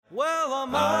Well,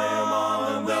 I'm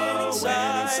on the winning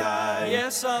side.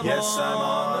 Yes, I'm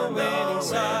on the winning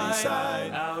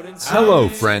side. Hello,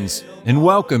 friends, and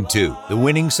welcome to the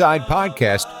Winning Side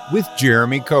Podcast with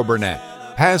Jeremy Coburnett,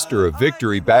 pastor of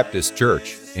Victory Baptist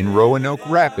Church in Roanoke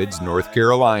Rapids, North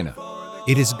Carolina.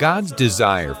 It is God's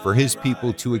desire for His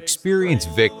people to experience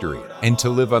victory and to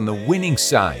live on the winning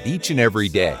side each and every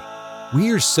day.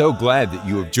 We are so glad that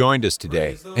you have joined us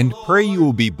today and pray you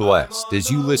will be blessed as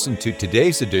you listen to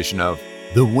today's edition of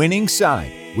The Winning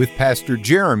Side with Pastor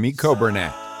Jeremy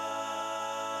Coburnett.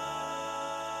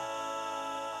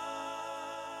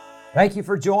 Thank you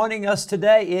for joining us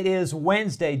today. It is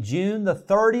Wednesday, June the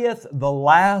 30th, the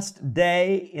last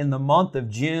day in the month of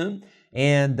June,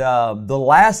 and the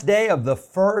last day of the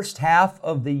first half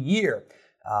of the year.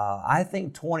 I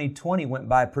think 2020 went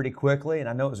by pretty quickly, and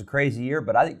I know it was a crazy year,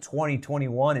 but I think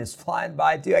 2021 is flying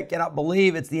by too. I cannot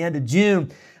believe it's the end of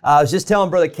June. I was just telling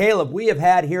Brother Caleb, we have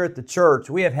had here at the church,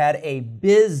 we have had a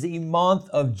busy month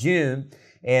of June,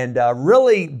 and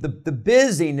really the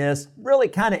busyness really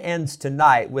kind of ends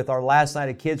tonight with our last night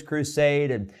of Kids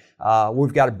Crusade, and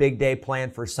we've got a big day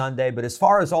planned for Sunday. But as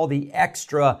far as all the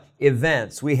extra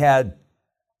events, we had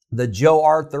the Joe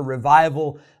Arthur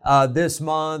Revival this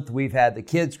month. We've had the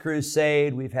Kids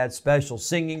Crusade. We've had special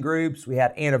singing groups. We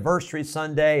had Anniversary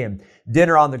Sunday and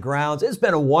Dinner on the Grounds. It's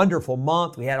been a wonderful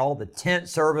month. We had all the tent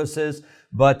services,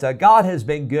 but God has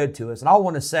been good to us. And I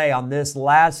want to say on this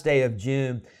last day of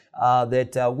June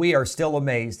that we are still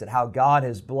amazed at how God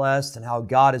has blessed and how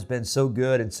God has been so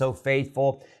good and so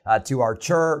faithful to our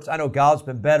church. I know God's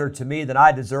been better to me than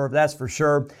I deserve, that's for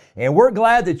sure. And we're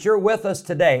glad that you're with us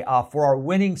today for our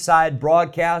Winning Side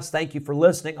broadcast. Thank you for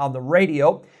listening on the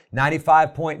radio,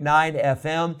 95.9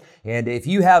 FM. And if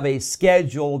you have a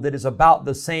schedule that is about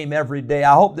the same every day,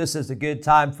 I hope this is a good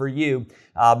time for you.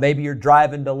 Maybe you're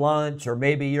driving to lunch, or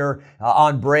maybe you're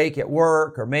on break at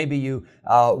work, or maybe you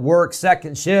work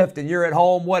second shift and you're at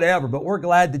home, whatever. But we're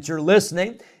glad that you're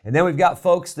listening. And then we've got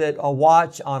folks that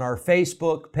watch on our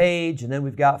Facebook page, and then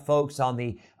we've got folks on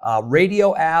the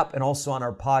radio app and also on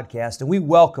our podcast. And we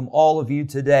welcome all of you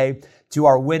today to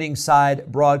our Winning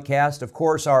Side broadcast. Of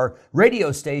course, our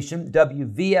radio station,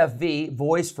 WVFV,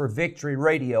 Voice for Victory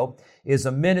Radio, is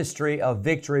a ministry of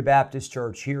Victory Baptist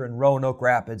Church here in Roanoke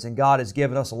Rapids. And God has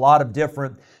given us a lot of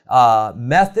different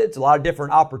methods, a lot of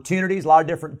different opportunities, a lot of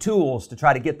different tools to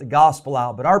try to get the gospel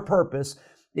out. But our purpose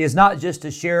is not just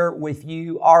to share with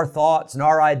you our thoughts and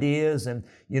our ideas and,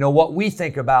 what we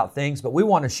think about things, but we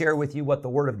want to share with you what the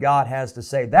Word of God has to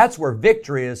say. That's where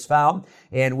victory is found,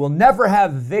 and we'll never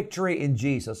have victory in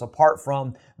Jesus apart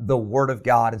from the Word of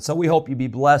God. And so we hope you be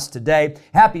blessed today.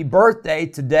 Happy birthday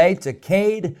today to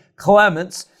Cade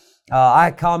Clements.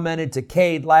 I commented to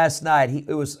Cade last night.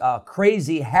 It was a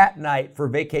crazy hat night for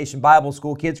Vacation Bible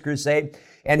School Kids Crusade,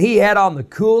 and he had on the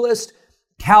coolest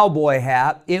cowboy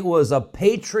hat. It was a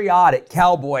patriotic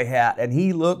cowboy hat, and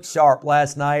he looked sharp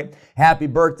last night. Happy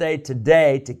birthday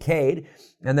today to Cade.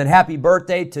 And then happy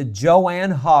birthday to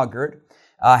Joanne Hoggart.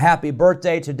 Happy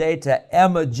birthday today to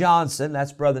Emma Johnson.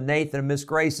 That's Brother Nathan and Miss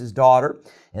Grace's daughter.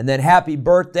 And then happy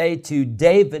birthday to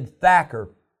David Thacker.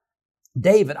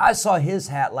 David, I saw his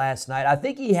hat last night. I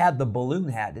think he had the balloon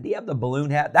hat. Did he have the balloon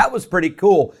hat? That was pretty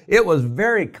cool. It was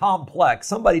very complex.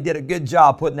 Somebody did a good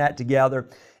job putting that together.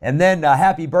 And then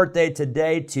happy birthday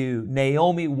today to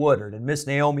Naomi Woodard. And Miss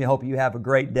Naomi, I hope you have a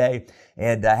great day,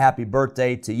 and happy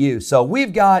birthday to you. So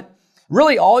we've got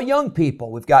really all young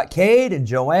people. We've got Cade and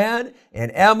Joanne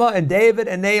and Emma and David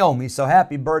and Naomi. So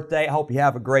happy birthday. I hope you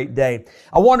have a great day.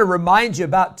 I want to remind you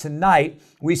about tonight.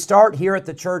 We start here at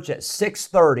the church at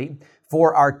 6:30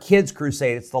 for our Kids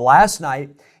Crusade. It's the last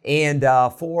night. And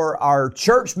for our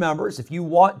church members, if you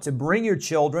want to bring your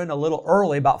children a little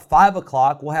early, about 5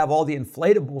 o'clock, we'll have all the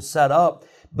inflatables set up.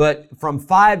 But from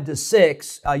 5 to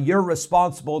 6, you're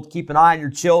responsible to keep an eye on your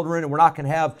children, and we're not going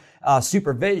to have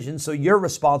supervision, so you're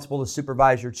responsible to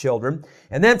supervise your children.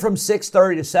 And then from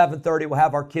 6:30 to 7:30, we'll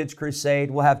have our Kids Crusade.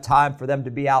 We'll have time for them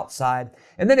to be outside.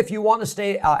 And then if you want to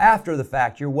stay after the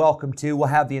fact, you're welcome to. We'll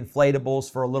have the inflatables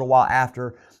for a little while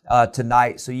after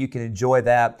tonight, so you can enjoy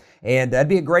that. And that'd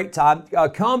be a great time.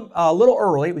 Come a little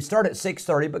early. We start at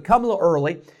 6:30, but come a little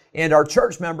early. And our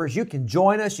church members, you can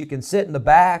join us. You can sit in the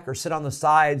back or sit on the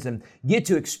sides and get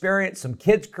to experience some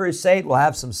Kids Crusade. We'll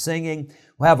have some singing.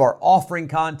 We'll have our offering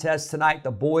contest tonight,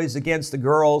 the boys against the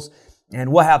girls.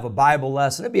 And we'll have a Bible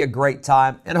lesson. It'll be a great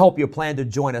time. And I hope you'll plan to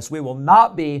join us. We will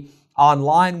not be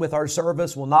online with our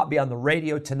service. We'll not be on the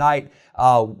radio tonight.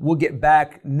 We'll get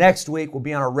back next week. We'll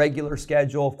be on our regular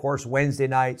schedule, of course, Wednesday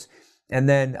nights. And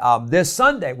then this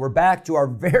Sunday, we're back to our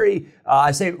very,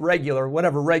 I say regular,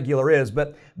 whatever regular is,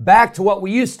 but back to what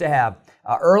we used to have.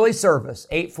 early service,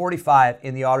 8:45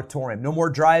 in the auditorium. No more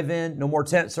drive-in, no more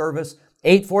tent service.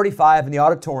 8:45 in the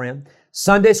auditorium.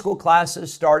 Sunday school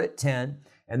classes start at 10,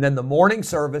 and then the morning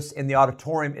service in the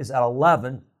auditorium is at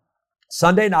 11.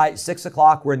 Sunday night, 6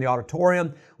 o'clock, we're in the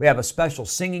auditorium. We have a special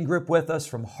singing group with us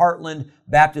from Heartland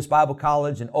Baptist Bible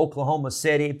College in Oklahoma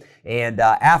City. And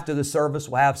after the service,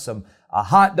 we'll have some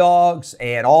hot dogs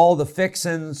and all the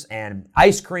fixins and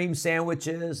ice cream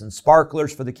sandwiches and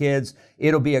sparklers for the kids.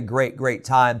 It'll be a great, great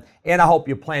time. And I hope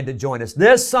you plan to join us.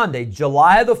 This Sunday,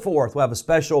 July the 4th, we'll have a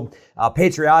special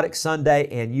Patriotic Sunday,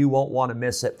 and you won't want to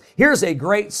miss it. Here's a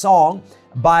great song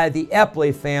by the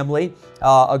Epley family,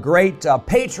 a great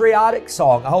patriotic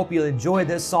song. I hope you'll enjoy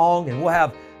this song, and we'll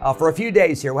have, for a few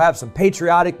days here, we'll have some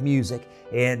patriotic music,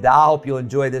 and I hope you'll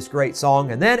enjoy this great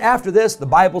song. And then after this, the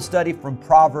Bible study from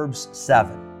Proverbs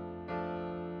 7.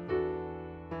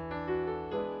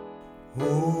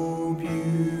 Oh,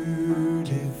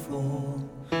 beautiful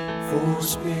for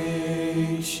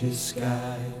spacious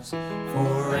skies,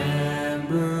 for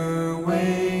amber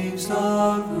waves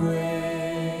of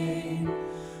grain,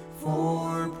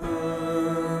 for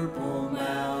purple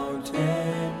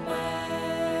mountain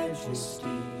majesty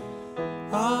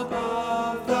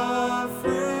above the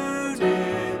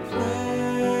fruited plain.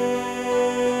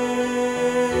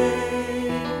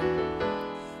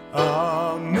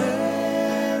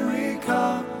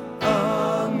 America,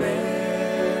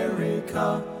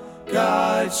 America,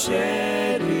 God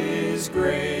shed His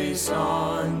grace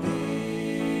on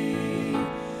thee,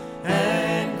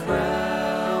 and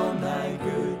crown thy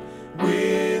good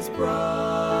with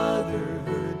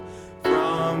brotherhood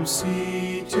from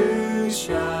sea to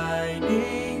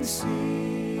shining sea.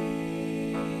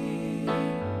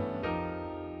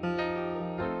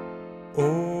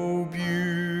 Oh,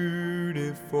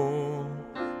 beautiful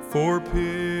for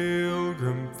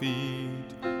pilgrim feet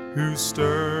whose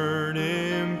stern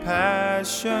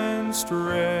impassioned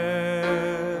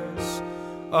stress,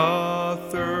 a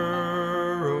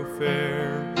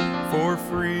thoroughfare for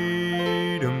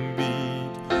freedom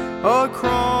beat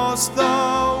across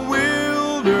the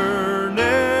wilderness.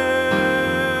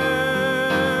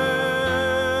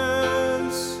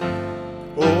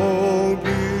 Oh,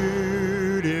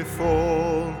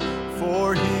 beautiful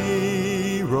for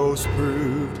heroes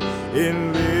proved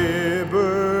in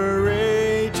liberating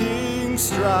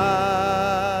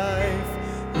strife,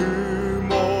 who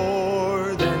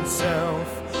more than self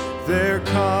their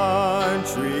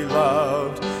country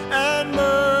loved, and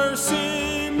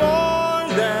mercy more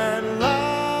than life.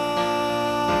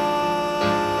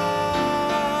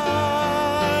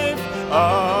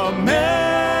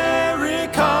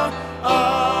 America,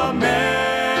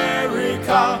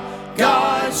 America,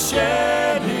 God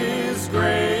shed His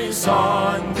grace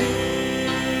on thee,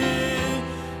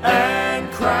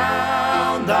 and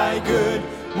crown thy good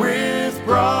with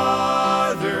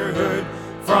brotherhood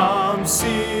from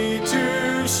sea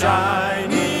to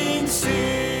shining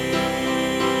sea.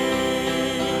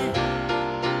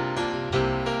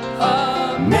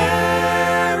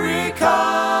 America,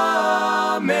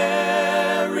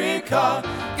 America,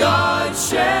 God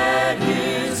shed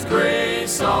His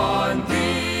grace on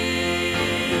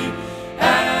thee,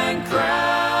 and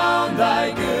crown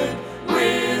thy good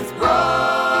with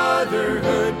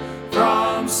brotherhood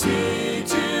from sea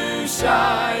to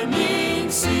shining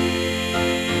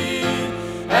sea,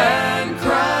 and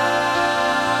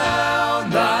crown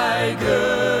thy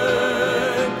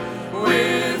good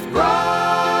with brotherhood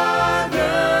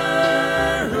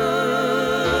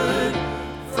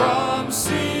from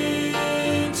sea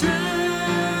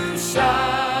to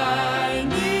shining sea.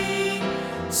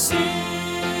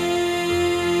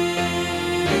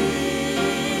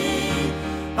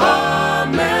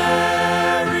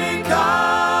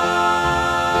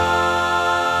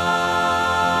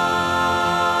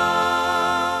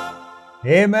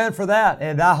 Amen for that.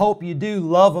 And I hope you do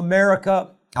love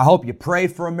America. I hope you pray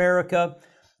for America.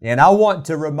 And I want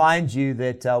to remind you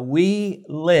that we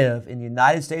live in the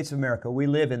United States of America. We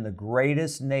live in the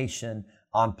greatest nation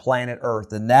on planet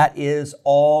Earth. And that is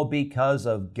all because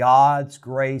of God's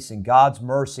grace and God's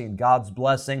mercy and God's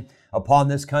blessing upon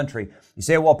this country. You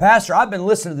say, well, Pastor, I've been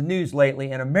listening to the news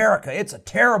lately, and America, it's a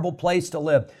terrible place to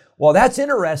live. Well, that's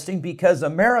interesting because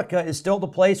America is still the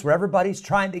place where everybody's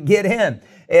trying to get in.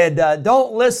 And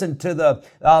don't listen to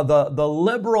the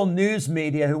liberal news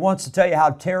media who wants to tell you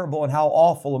how terrible and how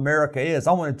awful America is.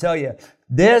 I want to tell you,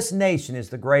 This nation is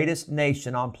the greatest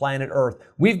nation on planet Earth.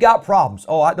 We've got problems.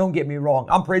 Oh, don't get me wrong.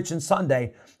 I'm preaching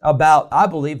Sunday about, I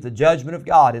believe the judgment of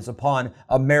God is upon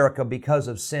America because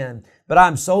of sin. But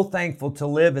I'm so thankful to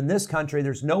live in this country.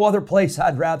 There's no other place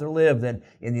I'd rather live than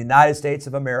in the United States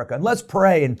of America. And let's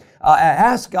pray and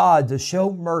ask God to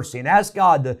show mercy and ask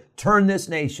God to turn this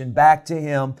nation back to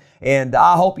Him. And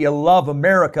I hope you love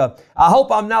America. I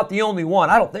hope I'm not the only one.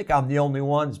 I don't think I'm the only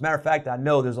one. As a matter of fact, I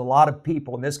know there's a lot of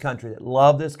people in this country that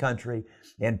love this country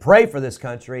and pray for this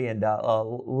country, and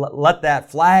let that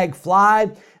flag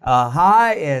fly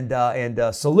high,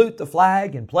 and salute the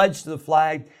flag and pledge to the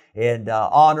flag, and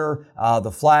honor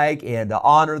the flag, and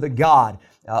honor the God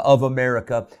of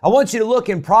America. I want you to look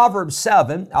in Proverbs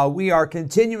 7. We are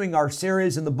continuing our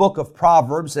series in the book of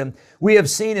Proverbs, and we have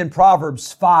seen in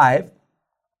Proverbs 5,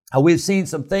 we've seen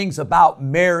some things about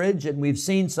marriage, and we've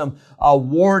seen some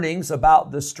warnings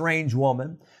about the strange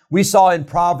woman. We saw in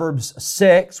Proverbs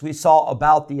 6, we saw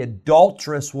about the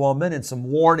adulterous woman and some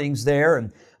warnings there,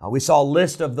 and we saw a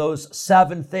list of those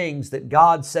 7 things that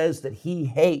God says that He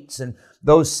hates and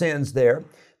those sins there.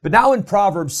 But now in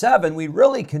Proverbs 7, we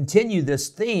really continue this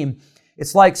theme.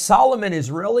 It's like Solomon is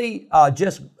really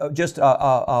just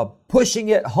pushing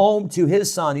it home to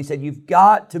his son. He said, you've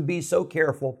got to be so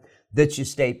careful that you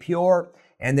stay pure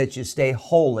and that you stay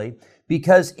holy,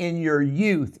 because in your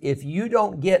youth, if you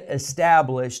don't get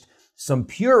established some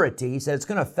purity, he said it's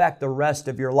going to affect the rest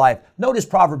of your life. Notice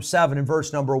Proverbs 7 and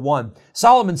verse number 1.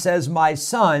 Solomon says, my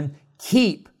son,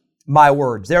 keep my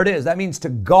words. There it is. That means to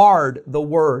guard the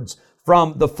words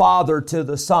from the father to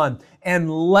the son,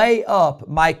 and lay up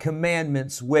my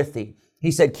commandments with thee. He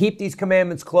said, keep these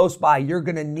commandments close by. You're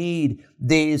going to need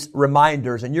these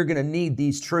reminders, and you're going to need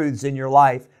these truths in your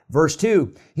life. Verse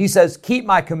 2, he says, keep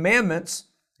my commandments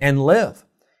and live.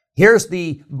 Here's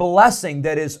the blessing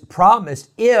that is promised.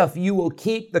 If you will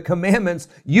keep the commandments,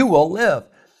 you will live.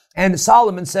 And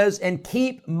Solomon says, and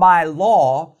keep my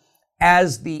law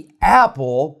as the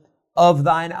apple of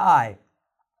thine eye.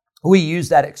 We use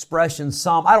that expression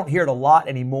some. I don't hear it a lot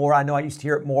anymore. I know I used to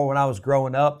hear it more when I was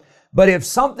growing up. But if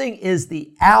something is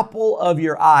the apple of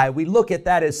your eye, we look at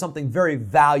that as something very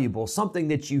valuable, something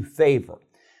that you favor.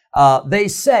 They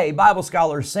say, Bible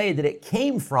scholars say, that it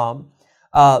came from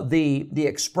the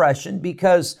expression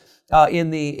because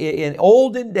in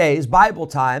olden days, Bible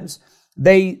times,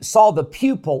 they saw the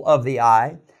pupil of the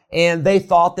eye and they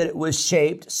thought that it was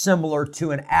shaped similar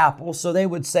to an apple. So they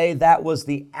would say that was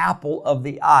the apple of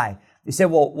the eye. They say,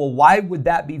 well, why would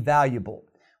that be valuable?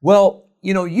 Well,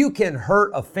 you know, you can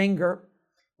hurt a finger,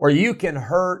 or you can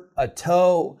hurt a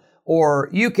toe, or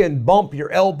you can bump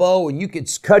your elbow and you could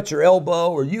cut your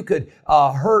elbow, or you could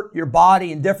hurt your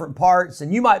body in different parts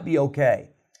and you might be okay.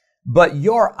 But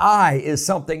your eye is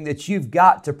something that you've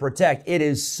got to protect. It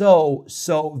is so,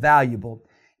 so valuable.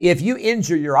 If you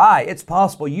injure your eye, it's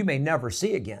possible you may never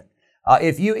see again.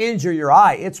 If you injure your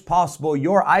eye, it's possible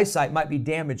your eyesight might be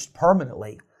damaged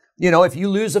permanently. You know, if you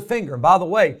lose a finger, and by the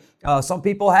way, some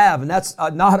people have, and that's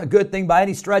not a good thing by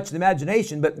any stretch of the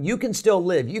imagination, but you can still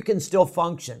live, you can still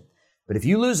function. But if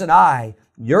you lose an eye,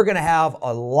 you're going to have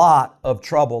a lot of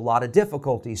trouble, a lot of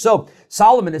difficulty. So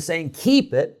Solomon is saying,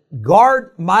 keep it,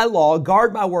 guard my law,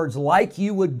 guard my words like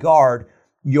you would guard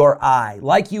your eye,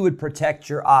 like you would protect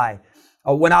your eye.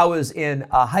 When I was in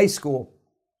high school,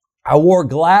 I wore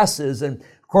glasses, and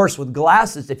of course with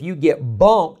glasses, if you get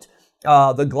bumped,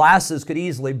 the glasses could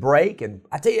easily break, and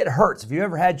I tell you, it hurts. If you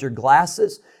ever had your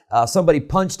glasses, somebody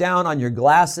punched down on your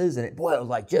glasses, and it was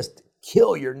like just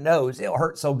kill your nose. It'll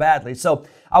hurt so badly. So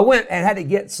I went and had to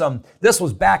get some. This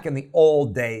was back in the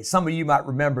old days. Some of you might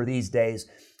remember these days,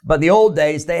 but in the old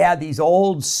days, they had these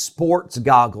old sports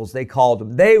goggles, they called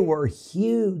them. They were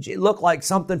huge. It looked like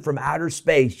something from outer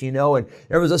space, you know, and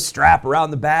there was a strap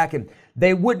around the back, and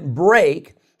they wouldn't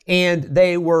break. And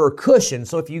they were cushioned,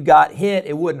 so if you got hit,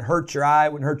 it wouldn't hurt your eye,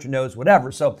 wouldn't hurt your nose,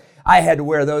 whatever. So I had to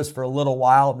wear those for a little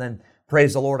while, and then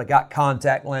praise the Lord, I got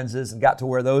contact lenses and got to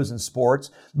wear those in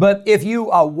sports. But if you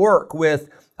work with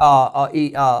power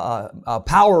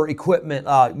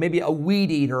equipment, maybe a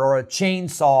weed eater or a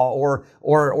chainsaw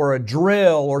or a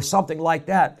drill or something like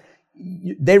that,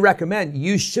 they recommend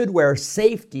you should wear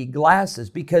safety glasses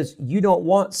because you don't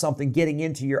want something getting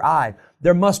into your eye.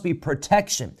 There must be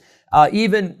protection.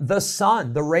 Even the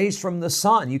sun, the rays from the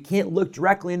sun, you can't look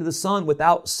directly into the sun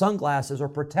without sunglasses or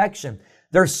protection.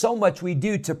 There's so much we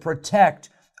do to protect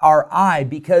our eye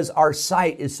because our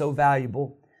sight is so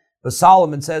valuable. But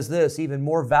Solomon says this, even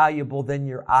more valuable than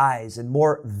your eyes and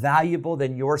more valuable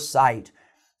than your sight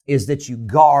is that you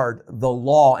guard the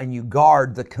law and you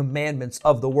guard the commandments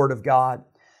of the Word of God.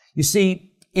 You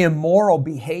see, immoral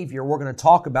behavior, we're going to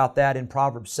talk about that in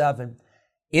Proverbs 7.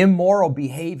 Immoral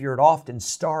behavior, it often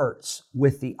starts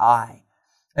with the eye.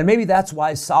 And maybe that's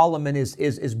why Solomon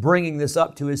is bringing this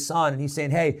up to his son. And he's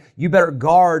saying, hey, you better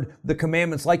guard the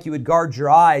commandments like you would guard your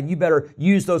eye. And you better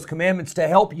use those commandments to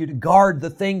help you to guard the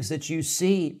things that you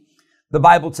see. The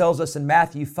Bible tells us in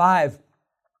Matthew 5,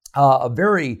 a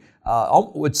very,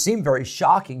 would seem very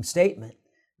shocking statement.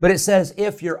 But it says,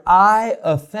 if your eye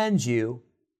offends you,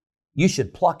 you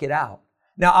should pluck it out.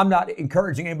 Now, I'm not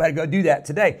encouraging anybody to go do that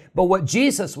today. But what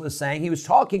Jesus was saying, he was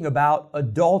talking about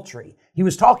adultery. He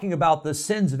was talking about the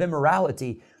sins of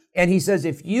immorality. And he says,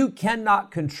 if you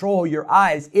cannot control your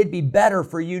eyes, it'd be better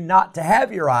for you not to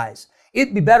have your eyes.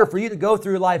 It'd be better for you to go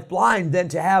through life blind than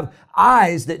to have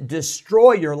eyes that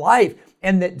destroy your life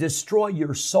and that destroy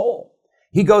your soul.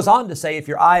 He goes on to say, if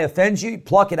your eye offends you,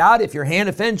 pluck it out. If your hand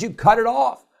offends you, cut it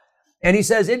off. And he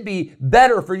says, it'd be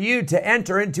better for you to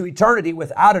enter into eternity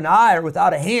without an eye or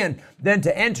without a hand than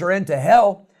to enter into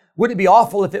hell. Wouldn't it be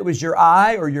awful if it was your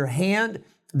eye or your hand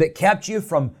that kept you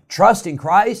from trusting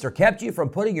Christ or kept you from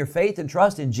putting your faith and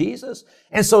trust in Jesus?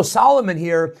 And so Solomon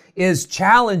here is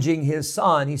challenging his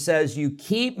son. He says, you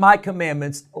keep my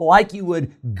commandments like you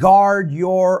would guard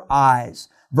your eyes.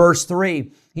 Verse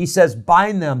 3, he says,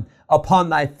 bind them upon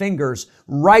thy fingers,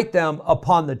 write them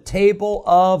upon the table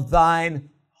of thine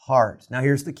heart. Now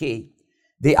here's the key.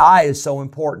 The eye is so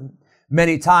important.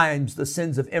 Many times the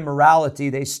sins of immorality,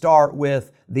 they start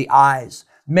with the eyes.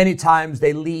 Many times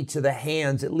they lead to the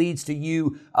hands. It leads to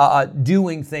you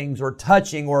doing things or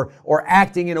touching or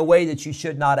acting in a way that you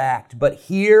should not act. But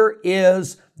here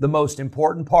is the most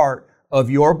important part of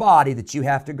your body that you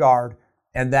have to guard,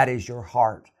 and that is your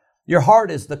heart. Your heart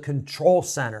is the control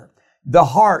center. The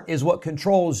heart is what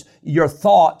controls your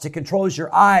thoughts. It controls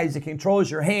your eyes. It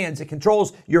controls your hands. It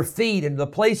controls your feet and the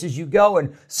places you go.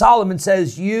 And Solomon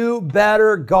says, you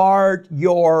better guard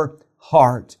your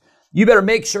heart. You better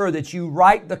make sure that you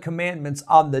write the commandments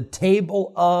on the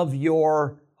table of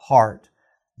your heart.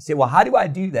 You say, well, how do I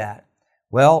do that?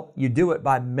 Well, you do it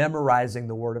by memorizing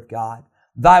the Word of God.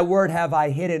 Thy word have I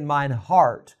hid in mine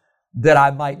heart, that I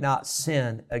might not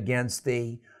sin against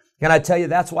thee. Can I tell you,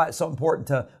 that's why it's so important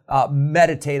to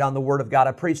meditate on the Word of God.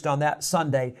 I preached on that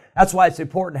Sunday. That's why it's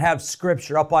important to have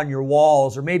Scripture up on your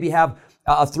walls, or maybe have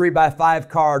a 3x5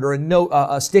 card or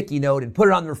a sticky note and put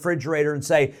it on the refrigerator and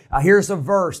say, here's a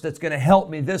verse that's going to help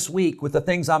me this week with the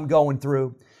things I'm going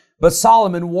through. But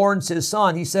Solomon warns his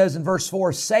son. He says in verse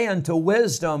 4, say unto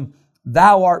wisdom,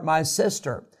 thou art my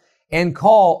sister, and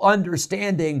call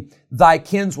understanding thy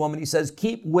kinswoman. He says,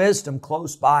 keep wisdom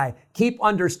close by. Keep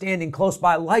understanding close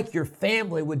by, like your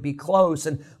family would be close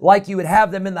and like you would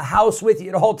have them in the house with you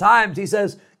at all times. He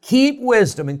says, keep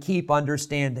wisdom and keep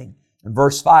understanding. And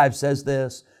verse 5 says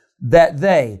this, that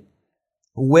they,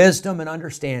 wisdom and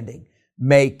understanding,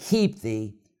 may keep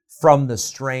thee from the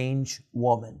strange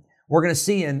woman. We're going to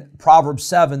see in Proverbs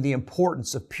 7 the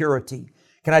importance of purity.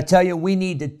 Can I tell you, we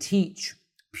need to teach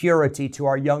purity to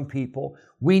our young people.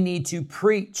 We need to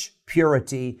preach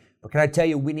purity, but can I tell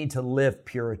you, we need to live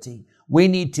purity. We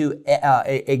need to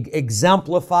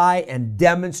exemplify and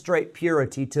demonstrate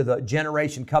purity to the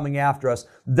generation coming after us.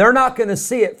 They're not going to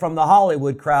see it from the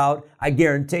Hollywood crowd, I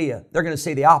guarantee you. They're going to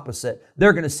see the opposite.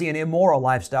 They're going to see an immoral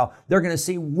lifestyle. They're going to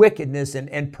see wickedness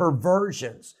and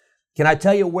perversions. Can I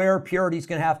tell you where purity is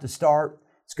going to have to start?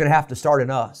 It's going to have to start in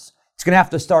us. It's going to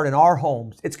have to start in our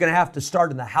homes. It's going to have to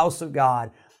start in the house of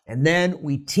God. And then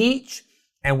we teach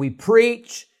and we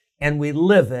preach and we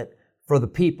live it for the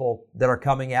people that are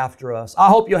coming after us. I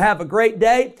hope you'll have a great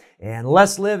day, and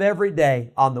let's live every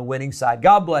day on the winning side.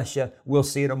 God bless you. We'll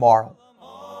see you tomorrow.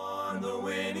 On the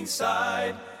winning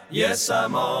side. Yes,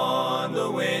 I'm on the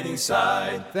winning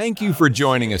side. Thank you for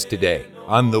joining us today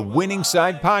on the Winning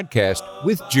Side Podcast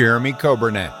with Jeremy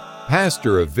Coburnett,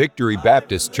 pastor of Victory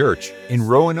Baptist Church in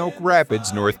Roanoke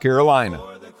Rapids, North Carolina.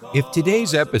 If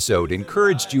today's episode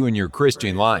encouraged you in your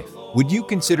Christian life, would you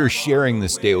consider sharing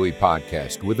this daily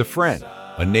podcast with a friend,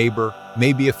 a neighbor,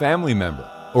 maybe a family member,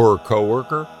 or a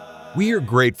coworker? We are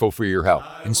grateful for your help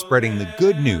in spreading the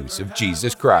good news of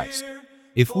Jesus Christ.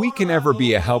 If we can ever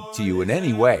be a help to you in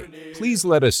any way, please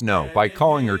let us know by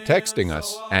calling or texting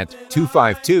us at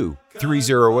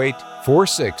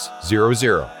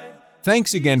 252-308-4600.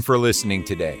 Thanks again for listening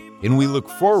today, and we look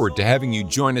forward to having you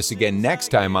join us again next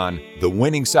time on the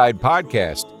Winning Side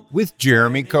Podcast with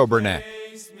Jeremy Coburnett.